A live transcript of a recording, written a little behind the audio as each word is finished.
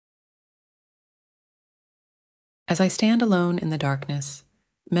As I stand alone in the darkness,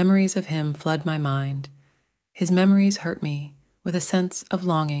 memories of him flood my mind. His memories hurt me with a sense of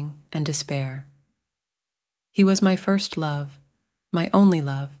longing and despair. He was my first love, my only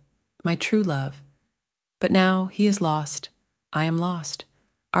love, my true love. But now he is lost, I am lost,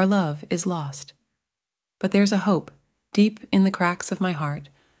 our love is lost. But there's a hope deep in the cracks of my heart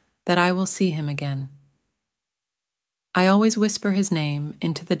that I will see him again. I always whisper his name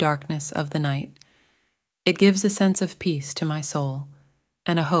into the darkness of the night. It gives a sense of peace to my soul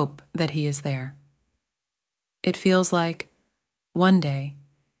and a hope that he is there. It feels like, one day,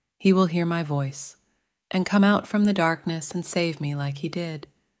 he will hear my voice and come out from the darkness and save me like he did.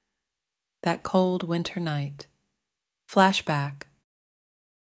 That cold winter night. Flashback.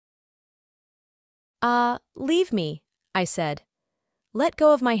 Leave me, I said. Let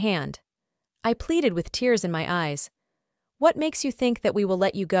go of my hand. I pleaded with tears in my eyes. What makes you think that we will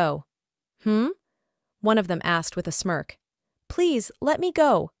let you go? One of them asked with a smirk. Please, let me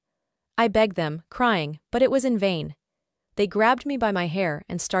go. I begged them, crying, but it was in vain. They grabbed me by my hair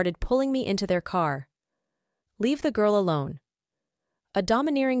and started pulling me into their car. Leave the girl alone. A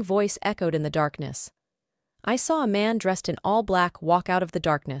domineering voice echoed in the darkness. I saw a man dressed in all black walk out of the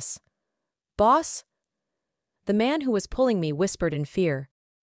darkness. Boss? The man who was pulling me whispered in fear.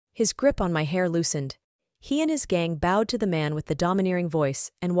 His grip on my hair loosened. He and his gang bowed to the man with the domineering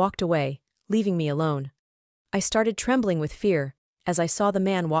voice and walked away, leaving me alone. I started trembling with fear as I saw the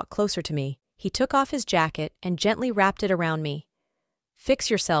man walk closer to me. He took off his jacket and gently wrapped it around me. Fix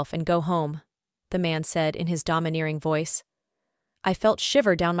yourself and go home, the man said in his domineering voice. I felt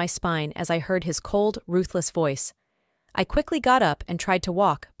shiver down my spine as I heard his cold, ruthless voice. I quickly got up and tried to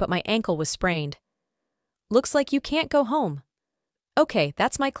walk, but my ankle was sprained. Looks like you can't go home. Okay,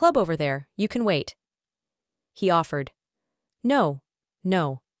 that's my club over there, you can wait. He offered. No.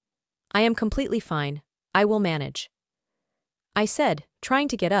 I am completely fine. I will manage. I said, trying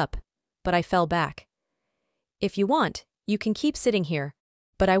to get up, but I fell back. If you want, you can keep sitting here,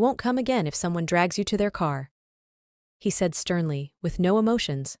 but I won't come again if someone drags you to their car. He said sternly, with no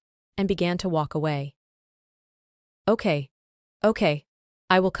emotions, and began to walk away. Okay,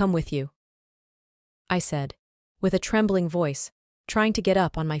 I will come with you, I said, with a trembling voice, trying to get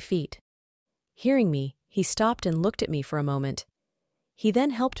up on my feet. Hearing me, he stopped and looked at me for a moment. He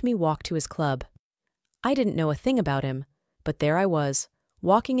then helped me walk to his club. I didn't know a thing about him, but there I was,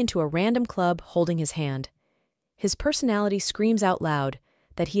 walking into a random club holding his hand. His personality screams out loud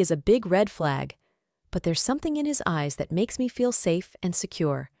that he is a big red flag, but there's something in his eyes that makes me feel safe and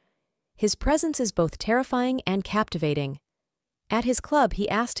secure. His presence is both terrifying and captivating. At his club, he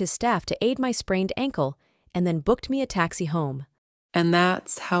asked his staff to aid my sprained ankle and then booked me a taxi home. And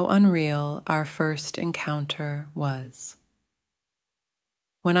that's how unreal our first encounter was.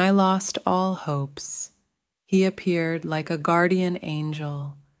 When I lost all hopes, he appeared like a guardian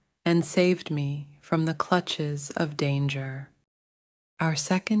angel and saved me from the clutches of danger. Our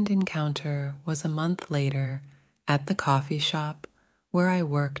second encounter was a month later at the coffee shop where I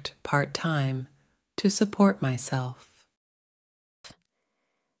worked part-time to support myself.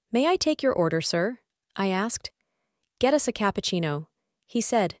 May I take your order, sir? I asked. Get us a cappuccino, he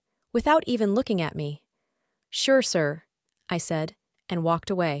said, without even looking at me. Sure, sir, I said, and walked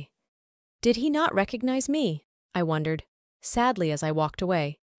away. Did he not recognize me? I wondered, sadly as I walked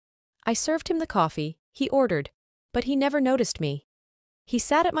away. I served him the coffee he ordered, but he never noticed me. He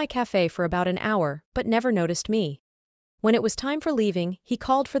sat at my cafe for about an hour, but never noticed me. When it was time for leaving, he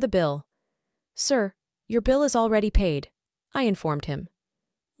called for the bill. Sir, your bill is already paid, I informed him.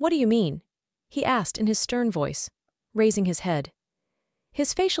 What do you mean? He asked in his stern voice, raising his head.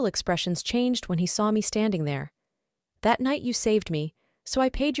 His facial expressions changed when he saw me standing there. That night you saved me, so I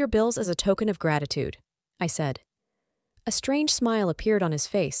paid your bills as a token of gratitude, I said. A strange smile appeared on his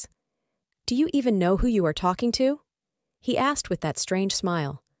face. Do you even know who you are talking to? He asked with that strange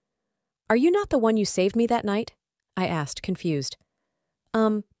smile. Are you not the one you saved me that night? I asked, confused.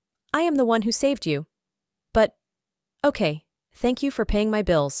 I am the one who saved you. But, okay, thank you for paying my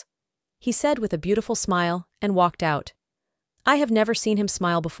bills, he said with a beautiful smile and walked out. I have never seen him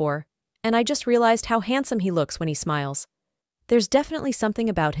smile before, and I just realized how handsome he looks when he smiles. There's definitely something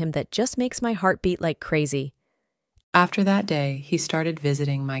about him that just makes my heart beat like crazy. After that day, he started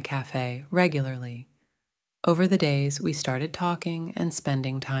visiting my cafe regularly. Over the days, we started talking and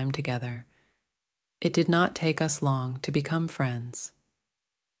spending time together. It did not take us long to become friends.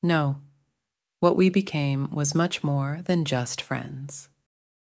 No, what we became was much more than just friends.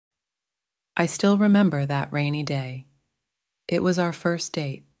 I still remember that rainy day. It was our first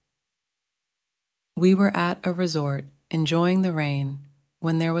date. We were at a resort enjoying the rain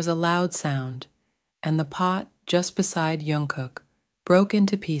when there was a loud sound and the pot just beside Jungkook, broke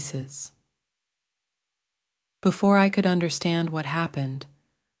into pieces. Before I could understand what happened,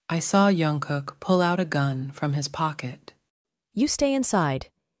 I saw Jungkook pull out a gun from his pocket. "You stay inside,"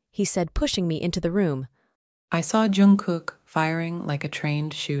 he said, pushing me into the room. I saw Jungkook firing like a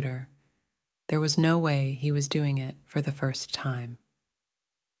trained shooter. There was no way he was doing it for the first time.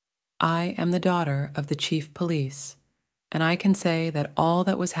 I am the daughter of the chief police, and I can say that all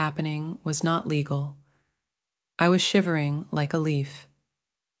that was happening was not legal. I was shivering like a leaf.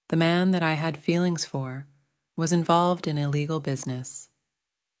 The man that I had feelings for was involved in illegal business.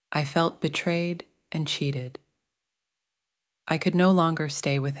 I felt betrayed and cheated. I could no longer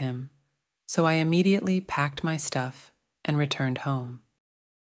stay with him, so I immediately packed my stuff and returned home.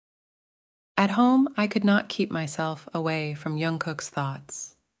 At home, I could not keep myself away from Jungkook's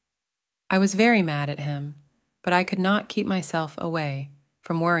thoughts. I was very mad at him, but I could not keep myself away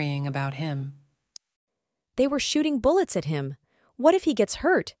from worrying about him. They were shooting bullets at him. What if he gets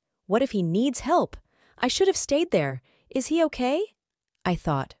hurt? What if he needs help? I should have stayed there. Is he okay? I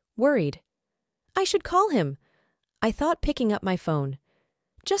thought, worried. I should call him. I thought, picking up my phone.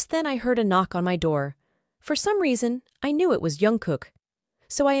 Just then I heard a knock on my door. For some reason, I knew it was Jungkook.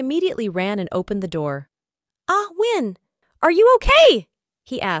 So I immediately ran and opened the door. "Ah, Win! Are you okay?"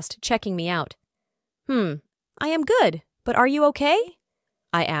 he asked, checking me out. I am good, but are you okay?"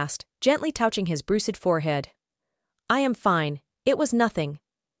 I asked, gently touching his bruised forehead. "I am fine. It was nothing,"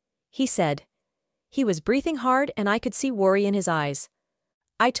 he said. He was breathing hard and I could see worry in his eyes.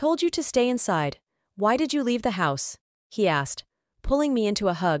 "I told you to stay inside. Why did you leave the house?" he asked, pulling me into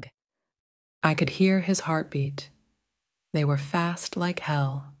a hug. I could hear his heartbeat. They were fast like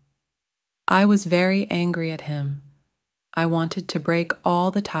hell. I was very angry at him. I wanted to break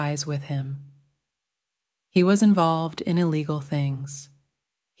all the ties with him. He was involved in illegal things.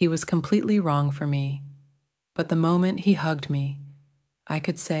 He was completely wrong for me, but the moment he hugged me, I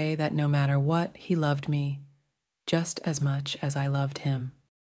could say that no matter what, he loved me just as much as I loved him.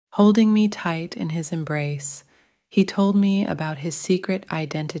 Holding me tight in his embrace, he told me about his secret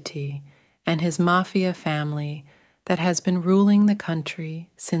identity and his Mafia family that has been ruling the country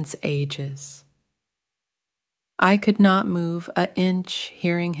since ages. I could not move an inch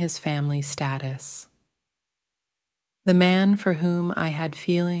hearing his family status. The man for whom I had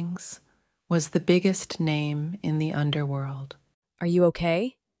feelings was the biggest name in the underworld. "Are you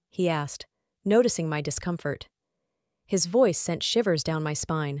okay?" he asked, noticing my discomfort. His voice sent shivers down my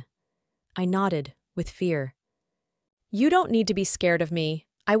spine. I nodded, with fear. "You don't need to be scared of me.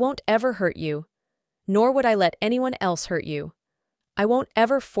 I won't ever hurt you. Nor would I let anyone else hurt you. I won't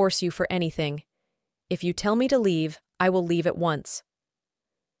ever force you for anything. If you tell me to leave, I will leave at once,"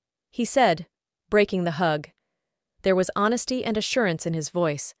 he said, breaking the hug. There was honesty and assurance in his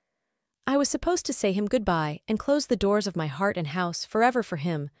voice. I was supposed to say him goodbye and close the doors of my heart and house forever for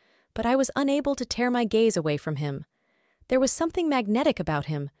him, but I was unable to tear my gaze away from him. There was something magnetic about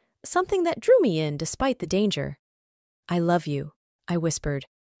him, something that drew me in despite the danger. "I love you," I whispered,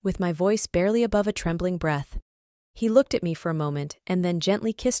 with my voice barely above a trembling breath. He looked at me for a moment and then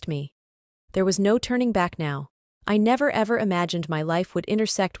gently kissed me. There was no turning back now. I never ever imagined my life would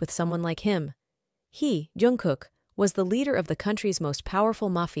intersect with someone like him. He, Jungkook, was the leader of the country's most powerful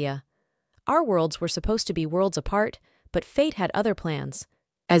mafia. Our worlds were supposed to be worlds apart, but fate had other plans.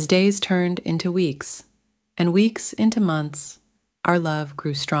 As days turned into weeks, and weeks into months, our love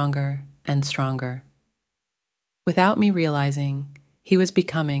grew stronger and stronger. Without me realizing, he was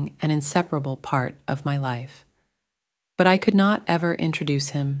becoming an inseparable part of my life. But I could not ever introduce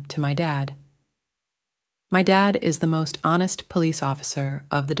him to my dad. My dad is the most honest police officer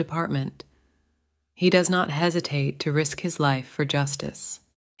of the department. He does not hesitate to risk his life for justice.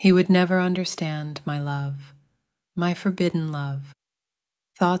 He would never understand my love, my forbidden love.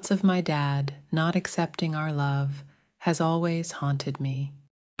 Thoughts of my dad not accepting our love has always haunted me.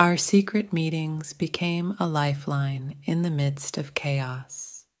 Our secret meetings became a lifeline in the midst of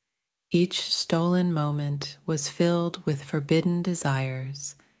chaos. Each stolen moment was filled with forbidden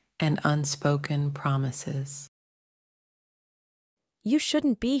desires and unspoken promises. "You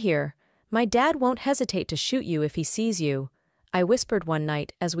shouldn't be here. My dad won't hesitate to shoot you if he sees you," I whispered one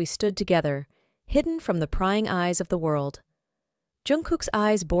night as we stood together, hidden from the prying eyes of the world. Jungkook's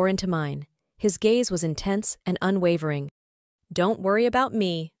eyes bore into mine. His gaze was intense and unwavering. "Don't worry about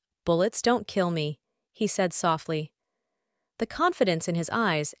me. Bullets don't kill me," he said softly. The confidence in his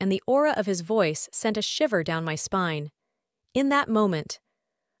eyes and the aura of his voice sent a shiver down my spine. In that moment,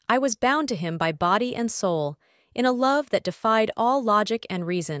 I was bound to him by body and soul, in a love that defied all logic and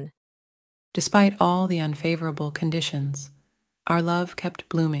reason. Despite all the unfavorable conditions, our love kept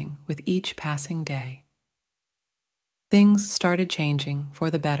blooming with each passing day. Things started changing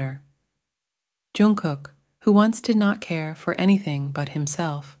for the better. Jungkook, who once did not care for anything but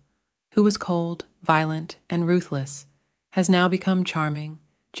himself, who was cold, violent, and ruthless, has now become charming,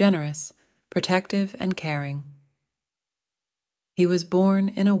 generous, protective, and caring. He was born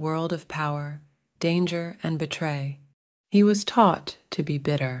in a world of power, danger, and betray. He was taught to be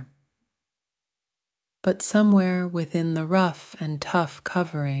bitter. But somewhere within the rough and tough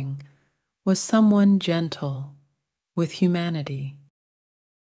covering was someone gentle, with humanity.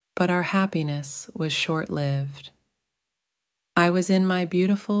 But our happiness was short-lived. I was in my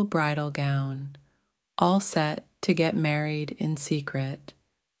beautiful bridal gown, all set to get married in secret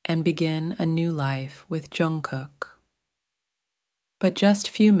and begin a new life with Jungkook. But just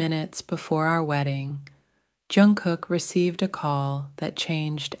few minutes before our wedding, Jungkook received a call that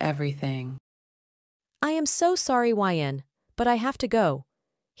changed everything. I am so sorry, 𝘾𝙤𝙥𝙮𝙯, but I have to go,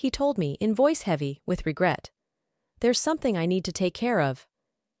 he told me in voice heavy with regret. There's something I need to take care of.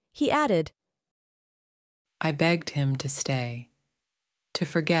 He added, I begged him to stay, to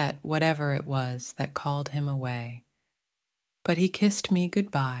forget whatever it was that called him away. But he kissed me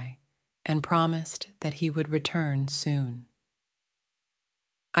goodbye and promised that he would return soon.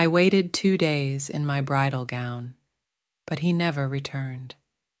 I waited 2 days in my bridal gown, but he never returned.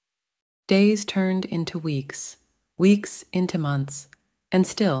 Days turned into weeks, weeks into months, and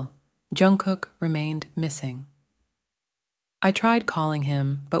still Jungkook remained missing. I tried calling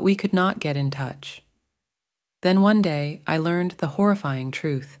him, but we could not get in touch. Then one day I learned the horrifying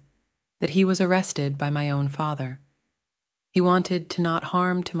truth, that he was arrested by my own father. He wanted to not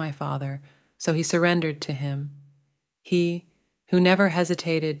harm to my father, so he surrendered to him. He, who never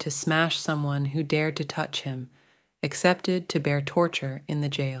hesitated to smash someone who dared to touch him, accepted to bear torture in the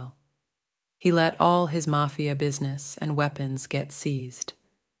jail. He let all his mafia business and weapons get seized.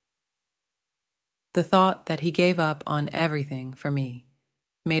 The thought that he gave up on everything for me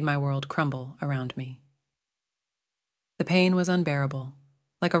made my world crumble around me. The pain was unbearable,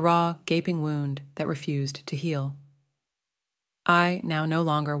 like a raw, gaping wound that refused to heal. I now no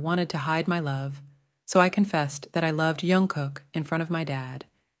longer wanted to hide my love, so I confessed that I loved Jungkook in front of my dad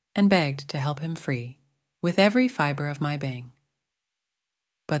and begged to help him free, with every fiber of my being.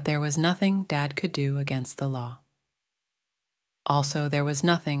 But there was nothing Dad could do against the law. Also, there was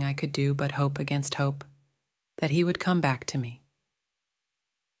nothing I could do but hope against hope that he would come back to me.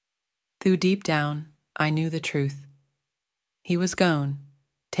 Though deep down, I knew the truth. He was gone,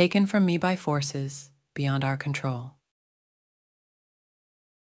 taken from me by forces beyond our control.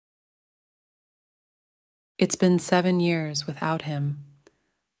 It's been 7 years without him.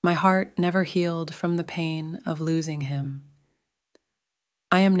 My heart never healed from the pain of losing him.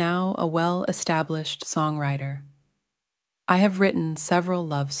 I am now a well-established songwriter. I have written several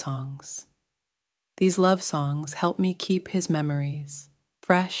love songs. These love songs help me keep his memories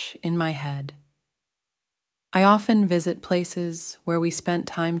fresh in my head. I often visit places where we spent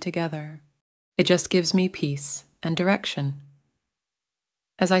time together. It just gives me peace and direction.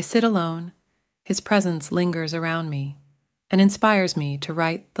 As I sit alone, his presence lingers around me and inspires me to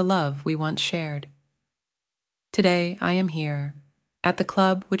write the love we once shared. Today I am here, at the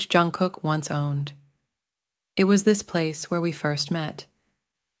club which Jungkook once owned. It was this place where we first met.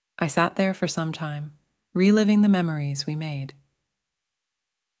 I sat there for some time, reliving the memories we made.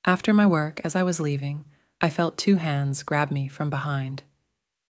 After my work, as I was leaving, I felt 2 hands grab me from behind.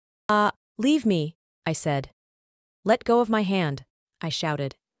 Leave me, I said. Let go of my hand, I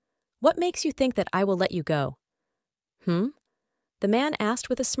shouted. What makes you think that I will let you go? The man asked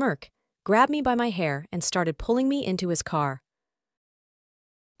with a smirk, grabbed me by my hair, and started pulling me into his car.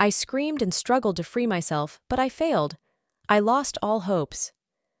 I screamed and struggled to free myself, but I failed. I lost all hopes.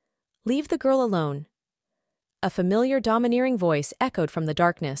 Leave the girl alone. A familiar, domineering voice echoed from the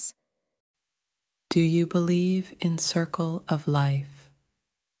darkness. Do you believe in circle of life?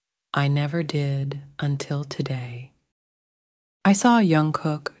 I never did until today. I saw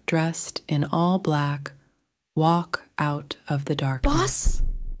Jungkook dressed in all black walk out of the darkness. Boss?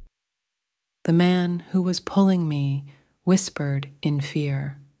 The man who was pulling me whispered in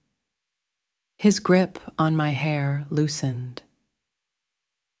fear. His grip on my hair loosened.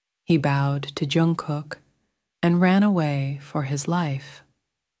 He bowed to Jungkook and ran away for his life,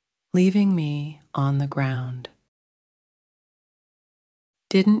 leaving me on the ground.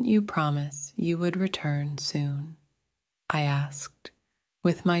 Didn't you promise you would return soon? I asked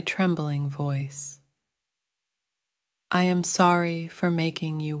with my trembling voice. I am sorry for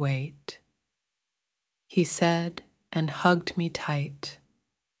making you wait, he said and hugged me tight.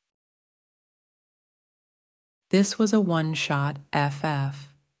 This was a one-shot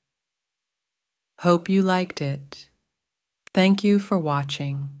FF. Hope you liked it. Thank you for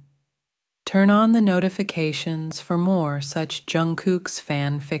watching. Turn on the notifications for more such Jungkook's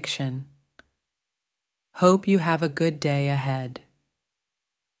fan fiction. Hope you have a good day ahead.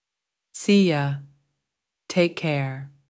 See ya. Take care.